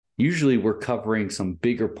Usually we're covering some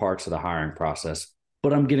bigger parts of the hiring process,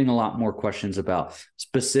 but I'm getting a lot more questions about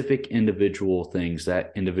specific individual things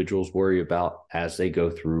that individuals worry about as they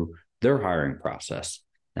go through their hiring process.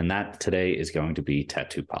 And that today is going to be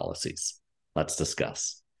tattoo policies. Let's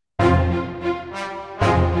discuss.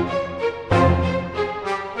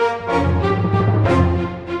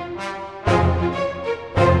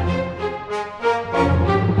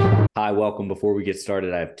 Hi, welcome. Before we get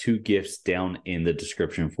started, I have two gifts down in the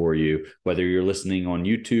description for you. Whether you're listening on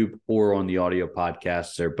YouTube or on the audio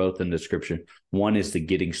podcast, they're both in the description. One is the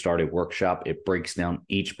Getting Started workshop. It breaks down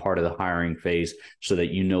each part of the hiring phase so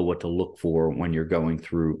that you know what to look for when you're going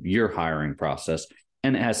through your hiring process.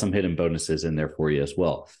 And it has some hidden bonuses in there for you as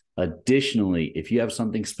well. Additionally, if you have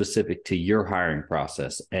something specific to your hiring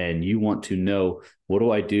process and you want to know, what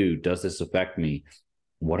do I do? Does this affect me?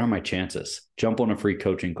 What are my chances? Jump on a free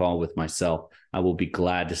coaching call with myself. I will be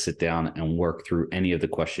glad to sit down and work through any of the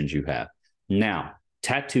questions you have. Now,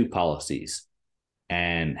 tattoo policies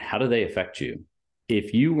and how do they affect you?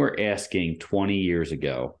 If you were asking 20 years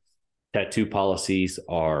ago, tattoo policies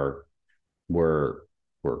were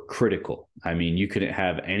critical. I mean, you couldn't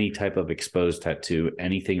have any type of exposed tattoo,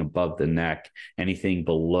 anything above the neck, anything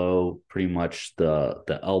below pretty much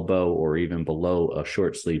the elbow or even below a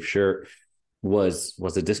short sleeve shirt was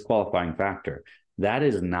a disqualifying factor. That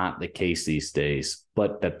is not the case these days,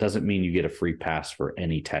 but that doesn't mean you get a free pass for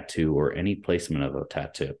any tattoo or any placement of a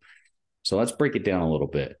tattoo. So let's break it down a little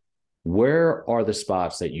bit. Where are the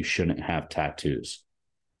spots that you shouldn't have tattoos?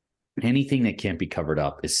 Anything that can't be covered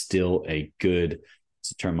up is still a good,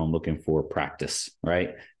 it's a term I'm looking for, practice,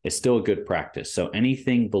 right? It's still a good practice. So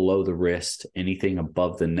anything below the wrist, anything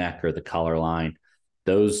above the neck or the collar line,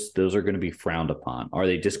 those are going to be frowned upon. Are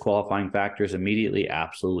they disqualifying factors immediately?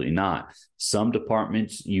 Absolutely not. Some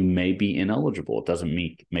departments you may be ineligible. It doesn't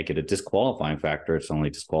make it a disqualifying factor. It's only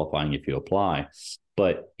disqualifying if you apply,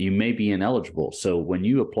 but you may be ineligible. So when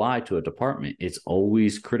you apply to a department, it's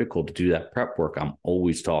always critical to do that prep work I'm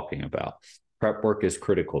always talking about. Prep work is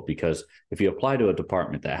critical because if you apply to a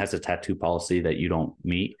department that has a tattoo policy that you don't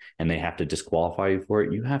meet and they have to disqualify you for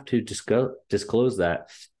it, you have to disclose that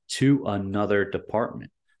to another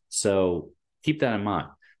department. So keep that in mind.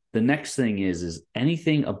 The next thing is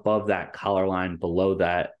anything above that collar line, below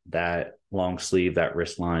that long sleeve, that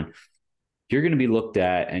wrist line, you're going to be looked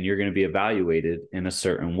at and you're going to be evaluated in a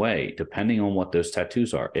certain way, depending on what those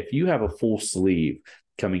tattoos are. If you have a full sleeve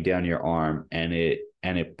coming down your arm and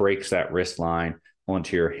it breaks that wrist line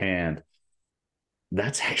onto your hand,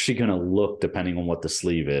 that's actually going to look, depending on what the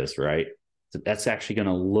sleeve is, right? That's actually going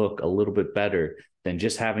to look a little bit better than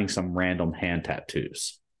just having some random hand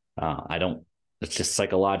tattoos. It's just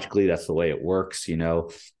psychologically, that's the way it works. You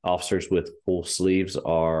know, officers with full sleeves that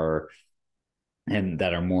are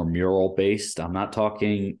more mural based. I'm not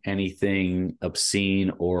talking anything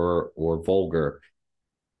obscene or vulgar.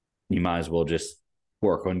 You might as well just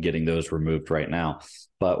work on getting those removed right now,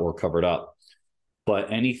 or covered up.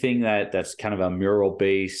 But anything that's kind of a mural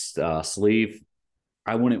based sleeve,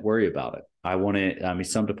 I wouldn't worry about it.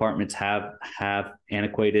 Some departments have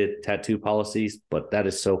antiquated tattoo policies, but that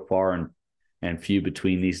is so far and few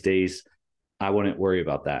between these days. I wouldn't worry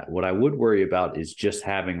about that. What I would worry about is just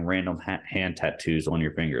having random hand tattoos on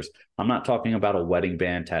your fingers. I'm not talking about a wedding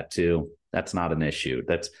band tattoo. That's not an issue.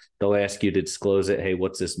 They'll ask you to disclose it. Hey,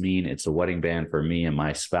 what's this mean? It's a wedding band for me and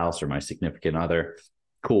my spouse or my significant other.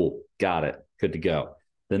 Cool. Got it. Good to go.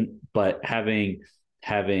 But having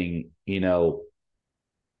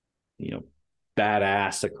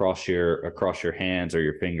badass across your hands or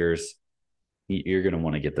your fingers, you're going to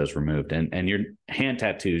want to get those removed. And your hand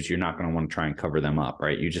tattoos, you're not going to want to try and cover them up,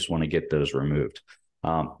 right? You just want to get those removed.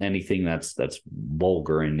 Anything that's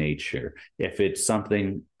vulgar in nature. If it's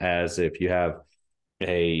something as if you have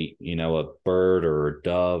a bird or a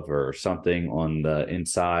dove or something on the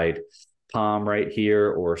inside palm right here,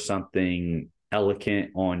 or something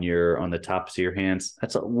elegant on the tops of your hands,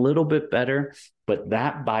 that's a little bit better, but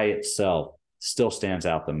that by itself still stands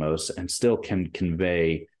out the most and still can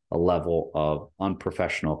convey a level of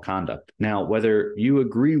unprofessional conduct. Now, whether you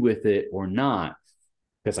agree with it or not,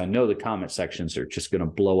 because I know the comment sections are just going to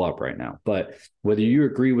blow up right now, but whether you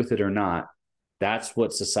agree with it or not, that's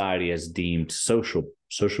what society has deemed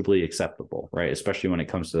sociably acceptable, right? Especially when it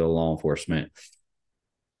comes to the law enforcement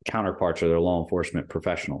counterparts or their law enforcement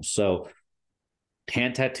professionals. So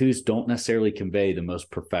hand tattoos don't necessarily convey the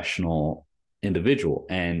most professional individual,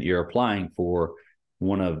 and you're applying for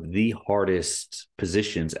one of the hardest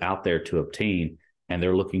positions out there to obtain, and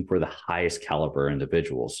they're looking for the highest caliber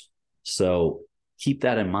individuals. So keep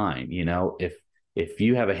that in mind. If if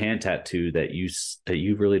you have a hand tattoo that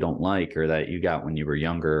you really don't like, or that you got when you were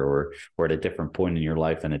younger, or at a different point in your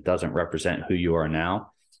life, and it doesn't represent who you are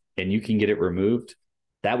now, and you can get it removed,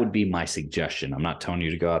 that would be my suggestion. I'm not telling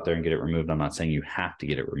you to go out there and get it removed. I'm not saying you have to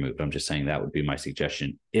get it removed. I'm just saying that would be my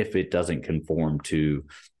suggestion if it doesn't conform to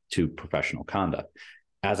professional conduct.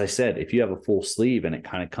 As I said, if you have a full sleeve and it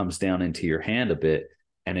kind of comes down into your hand a bit,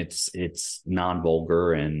 and it's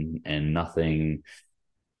non-vulgar and nothing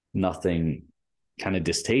kind of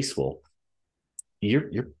distasteful,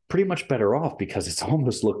 you're pretty much better off, because it's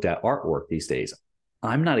almost looked at artwork these days.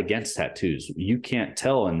 I'm not against tattoos. You can't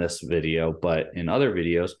tell in this video, but in other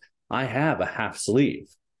videos, I have a half sleeve.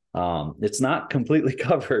 It's not completely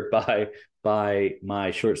covered by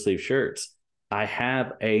my short sleeve shirts. I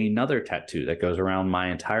have another tattoo that goes around my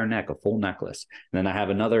entire neck, a full necklace. And then I have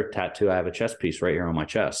another tattoo. I have a chest piece right here on my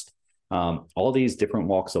chest. All these different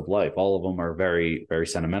walks of life, all of them are very, very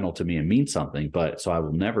sentimental to me and mean something, but so I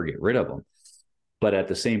will never get rid of them. But at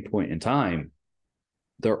the same point in time,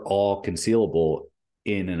 they're all concealable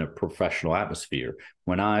in a professional atmosphere.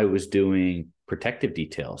 When I was doing protective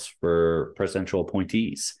details for presidential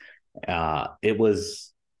appointees, it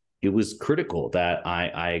was critical that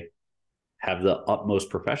I have the utmost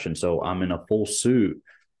profession. So I'm in a full suit,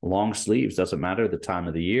 long sleeves, doesn't matter the time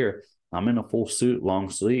of the year. I'm in a full suit, long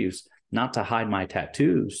sleeves, not to hide my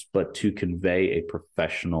tattoos, but to convey a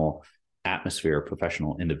professional atmosphere, a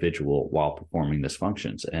professional individual while performing these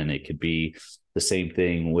functions. And it could be the same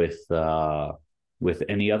thing with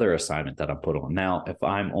any other assignment that I'm put on. Now, if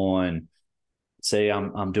I'm on, say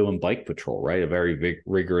I'm doing bike patrol, right? A very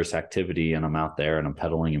rigorous activity, and I'm out there and I'm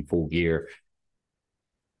pedaling in full gear,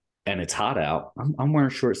 and it's hot out, I'm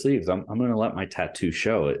wearing short sleeves. I'm going to let my tattoo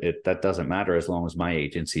show. That doesn't matter as long as my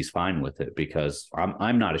agency's fine with it, because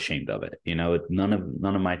I'm not ashamed of it. You know, none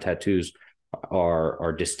of my tattoos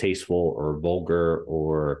are distasteful or vulgar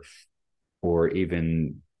or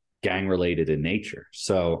even gang related in nature.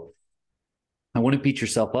 So I wouldn't beat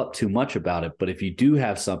yourself up too much about it. But if you do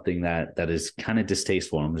have something that is kind of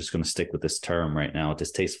distasteful, and I'm just going to stick with this term right now,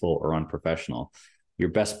 distasteful or unprofessional, your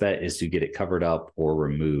best bet is to get it covered up or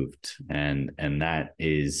removed. And that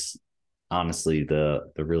is honestly the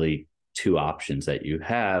really two options that you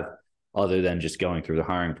have, other than just going through the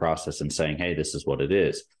hiring process and saying, hey, this is what it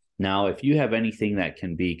is. Now, if you have anything that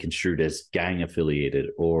can be construed as gang affiliated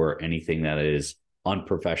or anything that is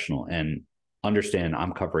unprofessional, and understand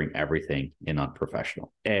I'm covering everything in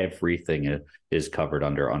unprofessional. Everything is covered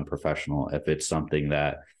under unprofessional. If it's something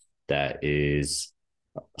that is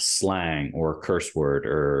slang or a curse word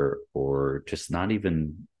or just not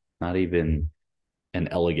even an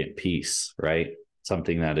elegant piece, right?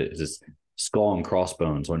 Something that is just skull and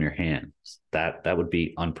crossbones on your hands, that would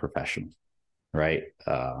be unprofessional, right?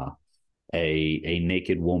 A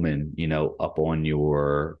naked woman, you know, up on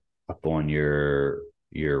your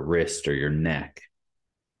wrist or your neck,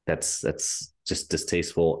 that's just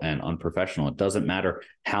distasteful and unprofessional. It doesn't matter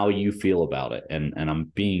how you feel about it. And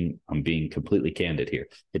I'm being completely candid here.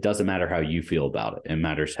 It doesn't matter how you feel about it. It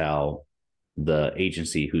matters how the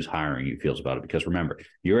agency who's hiring you feels about it. Because remember,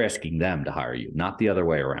 you're asking them to hire you, not the other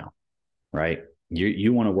way around, right?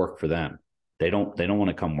 You want to work for them. They don't want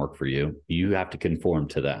to come work for you. You have to conform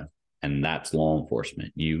to them. And that's law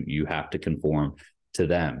enforcement. You have to conform to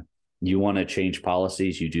them. You want to change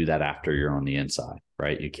policies, you do that after you're on the inside,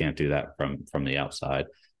 right? You can't do that from the outside,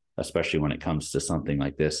 especially when it comes to something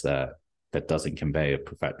like this that doesn't convey a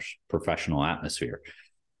professional atmosphere.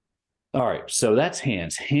 All right, so that's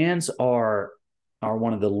hands. Hands are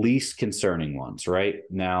one of the least concerning ones, right?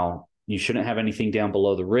 Now, you shouldn't have anything down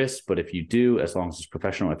below the wrist, but if you do, as long as it's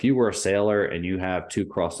professional, if you were a sailor and you have two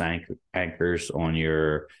cross anchors on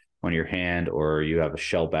your hand, or you have a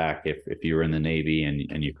shellback if you were in the Navy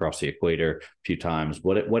and you cross the equator a few times,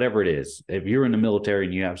 whatever it is, if you're in the military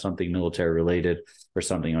and you have something military related or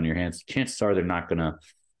something on your hands, chances are they're not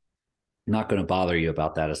gonna bother you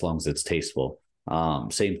about that, as long as it's tasteful.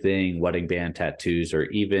 Same thing, wedding band tattoos, or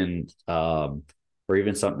even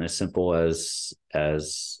something as simple as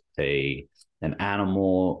an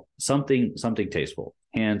animal, something tasteful.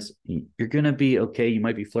 Hands, you're going to be okay. You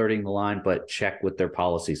might be flirting the line, but check with their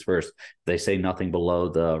policies first. They say nothing below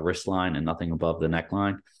the wrist line and nothing above the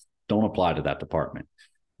neckline, don't apply to that department.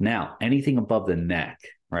 Now, anything above the neck,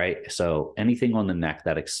 right? So anything on the neck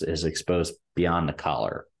that is exposed beyond the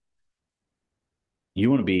collar, you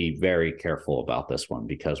want to be very careful about this one,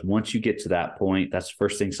 because once you get to that point, that's the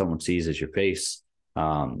first thing someone sees is your face.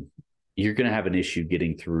 You're going to have an issue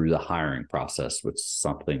getting through the hiring process with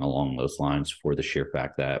something along those lines, for the sheer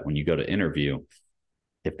fact that when you go to interview,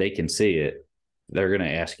 if they can see it, they're going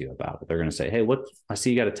to ask you about it. They're going to say, hey, I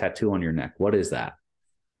see you got a tattoo on your neck. What is that?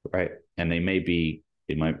 Right. And they may be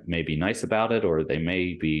nice about it, or they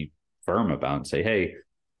may be firm about it and say, hey,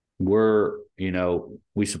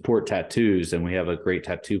 we support tattoos and we have a great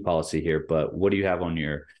tattoo policy here, but what do you have on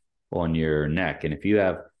your neck? And if you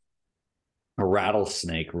have a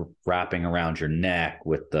rattlesnake wrapping around your neck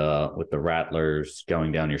with the rattlers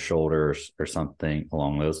going down your shoulders or something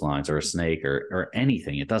along those lines, or a snake or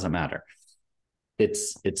anything, it doesn't matter.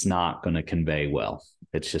 It's not going to convey well.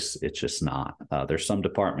 It's just not. There's some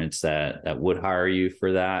departments that would hire you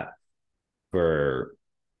for that, for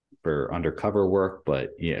undercover work,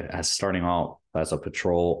 but yeah, as starting out as a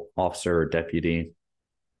patrol officer or deputy,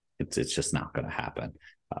 it's just not going to happen.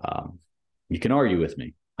 You can argue with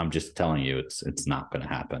me. I'm just telling you, it's not going to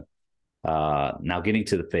happen. Now, getting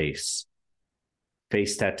to the face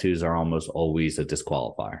tattoos are almost always a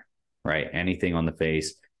disqualifier, right? Anything on the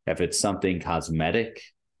face, if it's something cosmetic,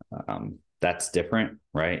 that's different,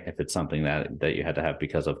 right? If it's something that you had to have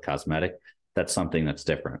because of cosmetic, that's something that's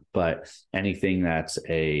different. But anything that's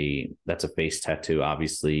a face tattoo,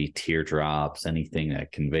 obviously teardrops, anything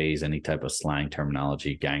that conveys any type of slang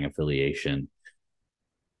terminology, gang affiliation,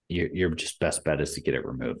 your just best bet is to get it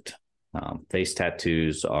removed. Face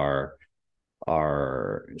tattoos are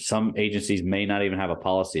some agencies may not even have a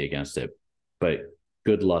policy against it, but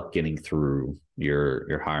good luck getting through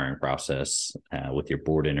your hiring process with your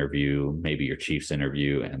board interview, maybe your chief's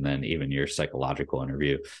interview, and then even your psychological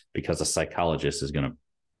interview, because a psychologist is going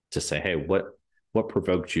to say, hey, what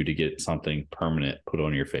provoked you to get something permanent put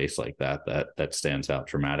on your face like that stands out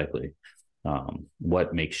dramatically?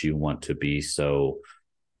 What makes you want to be so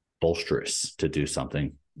bolsterous to do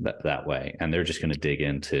something that way? And they're just going to dig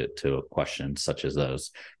into questions such as those.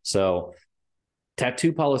 So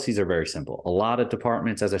tattoo policies are very simple. A lot of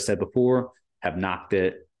departments, as I said before, have knocked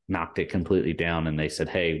it completely down, and they said,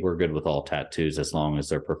 hey, we're good with all tattoos as long as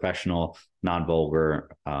they're professional,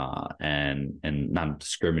 non-vulgar, and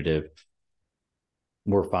non-discriminative.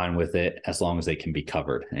 We're fine with it as long as they can be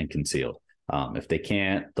covered and concealed. If they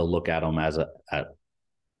can't, they'll look at them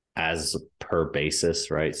as per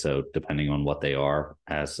basis, right? So depending on what they are,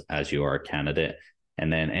 as you are a candidate,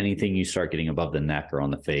 and then anything you start getting above the neck or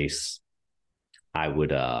on the face, I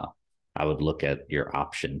would look at your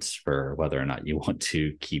options for whether or not you want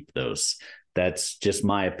to keep those. That's just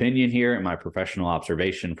my opinion here and my professional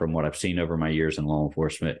observation from what I've seen over my years in law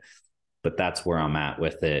enforcement. But that's where I'm at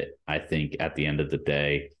with it. I think at the end of the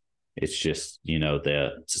day, it's just,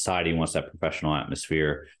 the society wants that professional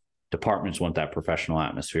atmosphere. Departments want that professional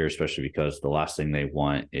atmosphere, especially because the last thing they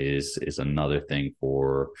want is another thing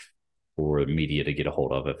for media to get a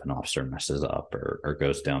hold of if an officer messes up or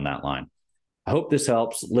goes down that line. I hope this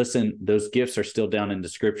helps. Listen, those gifts are still down in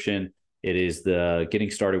description. It is the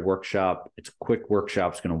Getting Started workshop. It's a quick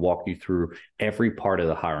workshop. It's going to walk you through every part of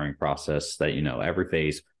the hiring process that every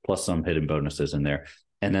phase, plus some hidden bonuses in there.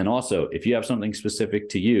 And then also, if you have something specific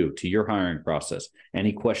to your hiring process,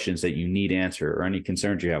 any questions that you need answered or any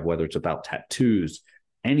concerns you have, whether it's about tattoos,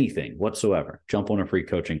 anything whatsoever, jump on a free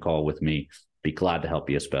coaching call with me. Be glad to help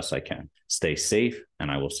you as best I can. Stay safe,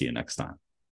 and I will see you next time.